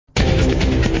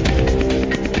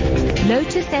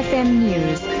Lotus FM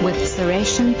News with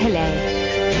Sureshan Pillay.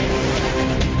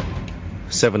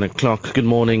 7 o'clock. Good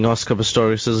morning. Oscar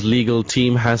Pistorius' legal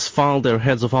team has filed their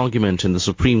heads of argument in the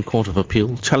Supreme Court of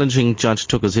Appeal, challenging Judge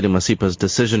Thokozile Masipa's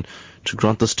decision to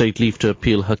grant the state leave to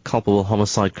appeal her culpable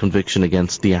homicide conviction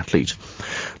against the athlete.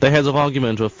 The heads of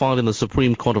argument were filed in the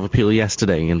Supreme Court of Appeal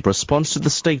yesterday in response to the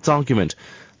state's argument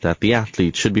that the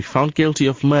athlete should be found guilty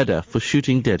of murder for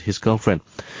shooting dead his girlfriend,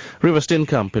 River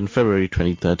Steenkamp, in February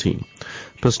 2013.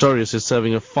 Pistorius is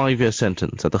serving a 5-year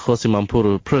sentence at the Jose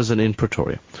Mampuru prison in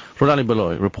Pretoria. Rodani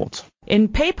Beloy reports. In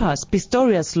papers,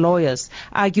 Pistorius' lawyers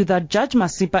argue that Judge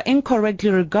Masipa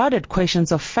incorrectly regarded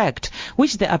questions of fact,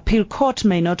 which the appeal court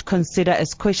may not consider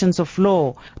as questions of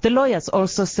law. The lawyers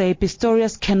also say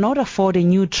Pistorius cannot afford a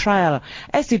new trial,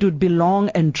 as it would be long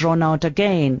and drawn out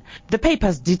again. The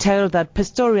papers detail that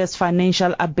Pistorius'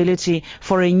 financial ability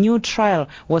for a new trial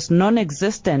was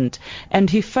non-existent, and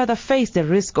he further faced the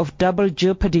risk of double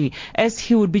jeopardy, as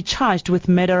he would be charged with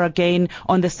murder again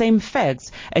on the same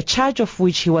facts, a charge of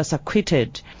which he was acquitted.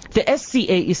 The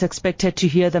SCA is expected to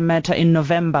hear the matter in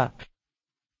November.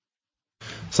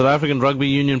 South African Rugby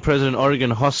Union President Oregon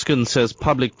Hoskin says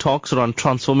public talks around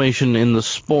transformation in the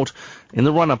sport in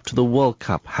the run-up to the World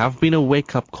Cup have been a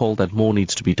wake-up call that more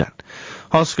needs to be done.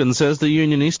 Hoskin says the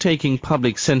union is taking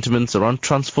public sentiments around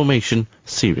transformation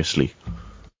seriously.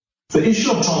 The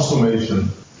issue of transformation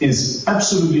is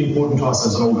absolutely important to us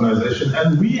as an organization,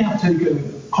 and we have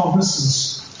taken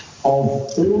cognizance of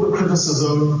all the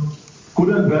criticism, good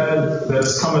and bad, that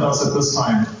has come at us at this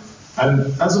time.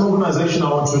 And as an organization, I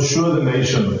want to assure the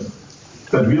nation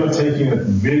that we are taking it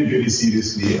very, very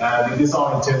seriously. And it is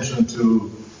our intention to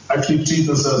actually treat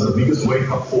this as the biggest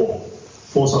wake-up call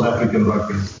for South African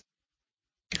rugby.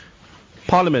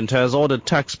 Parliament has ordered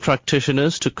tax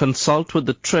practitioners to consult with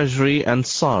the Treasury and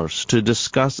SARS to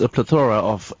discuss a plethora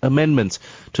of amendments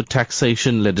to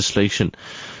taxation legislation.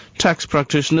 Tax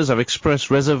practitioners have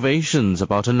expressed reservations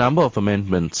about a number of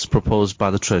amendments proposed by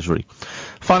the Treasury.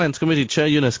 Finance Committee Chair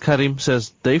Yunus Karim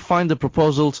says they find the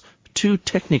proposals too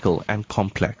technical and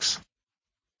complex.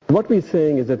 What we're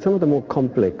saying is that some of the more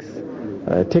complex,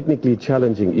 technically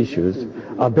challenging issues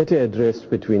are better addressed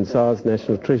between SARS,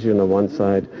 National Treasury on the one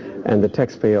side, and the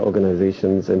taxpayer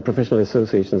organizations and professional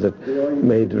associations that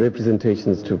made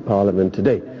representations to Parliament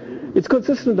today. It's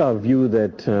consistent with our view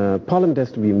that Parliament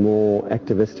has to be more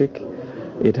activistic.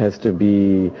 It has to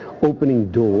be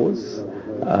opening doors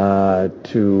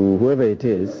to whoever it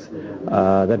is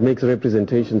that makes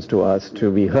representations to us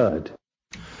to be heard.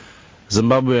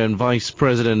 Zimbabwean Vice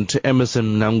President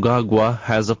Emmerson Mnangagwa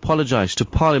has apologized to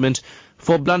Parliament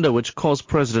for a blunder which caused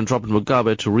President Robert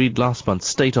Mugabe to read last month's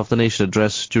State of the Nation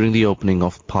address during the opening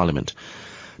of Parliament.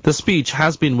 The speech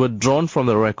has been withdrawn from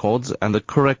the records and the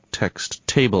correct text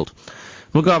tabled.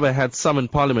 Mugabe had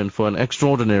summoned Parliament for an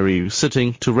extraordinary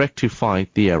sitting to rectify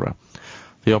the error.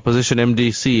 The opposition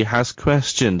MDC has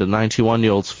questioned the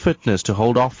 91-year-old's fitness to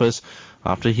hold office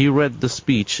after he read the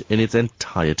speech in its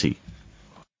entirety.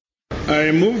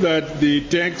 I move that the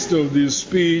text of the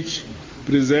speech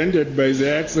presented by His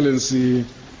Excellency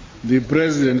the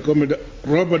President,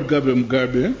 Robert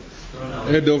Mugabe,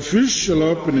 at the official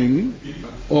opening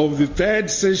of the third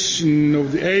session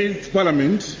of the 8th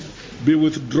Parliament be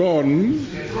withdrawn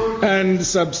and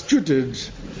substituted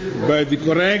by the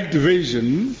correct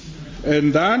version,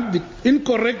 and that the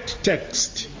incorrect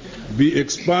text be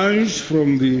expunged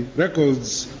from the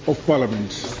records of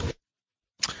Parliament.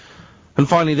 And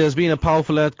finally, there's been a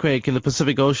powerful earthquake in the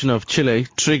Pacific Ocean of Chile,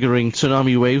 triggering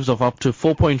tsunami waves of up to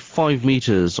 4.5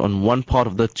 meters on one part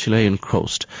of the Chilean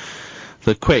coast.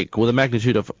 The quake, with a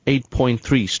magnitude of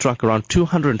 8.3, struck around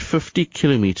 250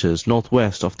 kilometers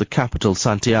northwest of the capital,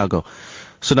 Santiago.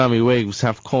 Tsunami waves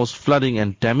have caused flooding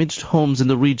and damaged homes in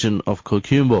the region of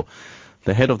Coquimbo.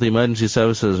 The head of the emergency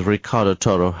services, Ricardo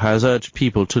Toro, has urged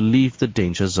people to leave the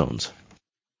danger zones.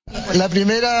 Our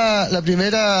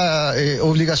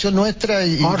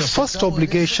first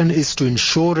obligation is to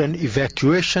ensure an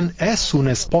evacuation as soon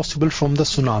as possible from the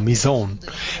tsunami zone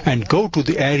and go to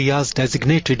the areas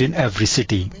designated in every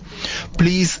city.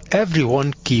 Please,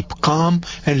 everyone, keep calm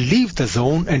and leave the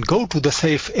zone and go to the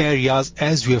safe areas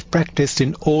as we have practiced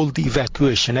in all the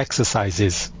evacuation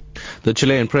exercises. The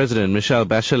Chilean President, Michelle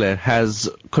Bachelet, has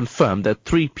confirmed that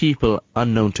 3 people are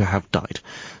known to have died.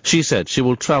 She said she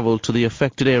will travel to the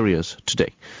affected areas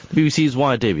today. The BBC's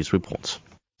Wyatt Davies reports.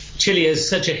 Chile has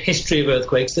such a history of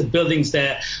earthquakes. The buildings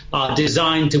there are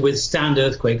designed to withstand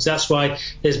earthquakes. That's why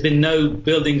there's been no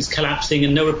buildings collapsing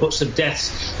and no reports of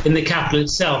deaths in the capital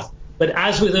itself. But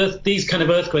as with these kind of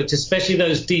earthquakes, especially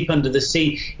those deep under the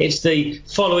sea, it's the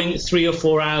following 3 or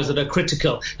 4 hours that are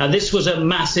critical. Now, this was a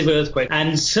massive earthquake,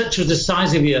 and such was the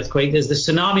size of the earthquake as the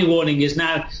tsunami warning is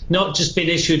now not just been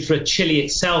issued for Chile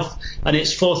itself and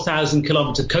its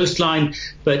 4,000-kilometer coastline,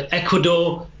 but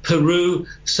Ecuador, Peru,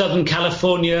 Southern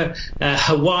California,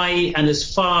 Hawaii, and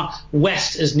as far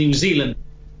west as New Zealand.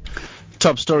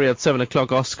 Top story at 7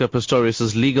 o'clock. Oscar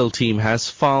Pistorius' legal team has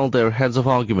filed their heads of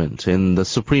argument in the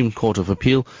Supreme Court of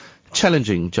Appeal,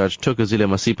 challenging Judge Thokozile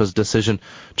Masipa's decision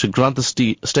to grant the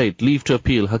state leave to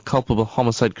appeal her culpable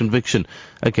homicide conviction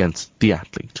against the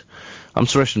athlete. I'm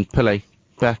Suresh Pillai,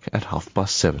 back at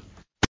 7:30.